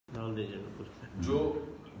जो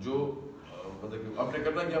जो मतलब आपने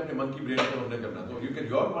करना क्या, अपने मन की ब्रेन पर हमने करना, तो you can,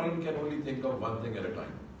 your mind can only think of one thing at a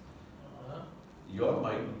time. Your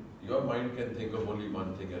mind can think of only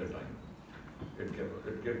one thing at a time. It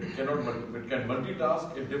can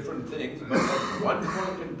multitask in different things, but at one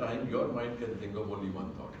point in time, your mind can think of only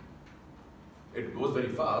one thought. It goes very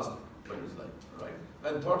fast, but it's like, right?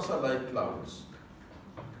 And thoughts are like clouds.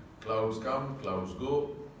 Clouds come, clouds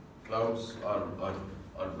go. Clouds are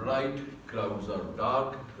bright, clouds are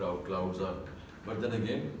dark, clouds are. But then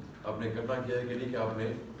again, आपने करना क्या है कि नहीं कि आपने,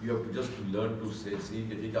 you have to just learn to see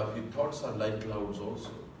कि ठीक है, आपकी thoughts are like clouds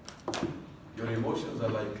also. Your emotions are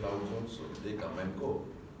like clouds also. They come and go.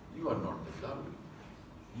 You are not the cloud.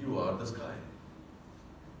 You are the sky.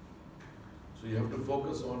 So you have to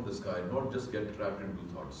focus on the sky, not just get trapped into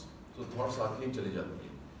thoughts. So thoughts आती हैं चली जाती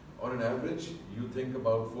हैं. On an average, you think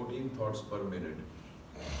about 14 thoughts per minute.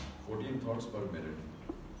 14 thoughts per minute.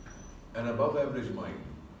 An above average mind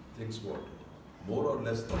thinks what? More or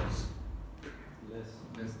less thoughts?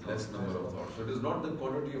 Less number of thoughts. So it is not the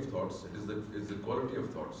quantity of thoughts, it's the quality of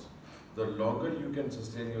thoughts. The longer you can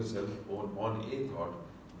sustain yourself on a thought,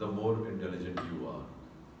 the more intelligent you are.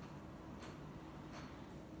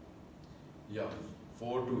 Yeah,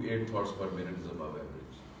 4 to 8 thoughts per minute is above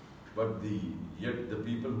average. But yet the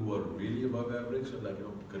people who are really above average are like,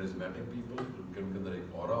 charismatic people, जिनके अंदर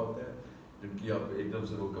एक aura होता है, जिनकी आप एकदम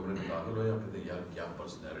से वो कमरे में दाखिल हो, आप कहते हैं यार क्या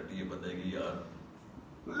personality है बंदे की यार.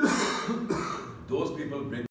 Those people bring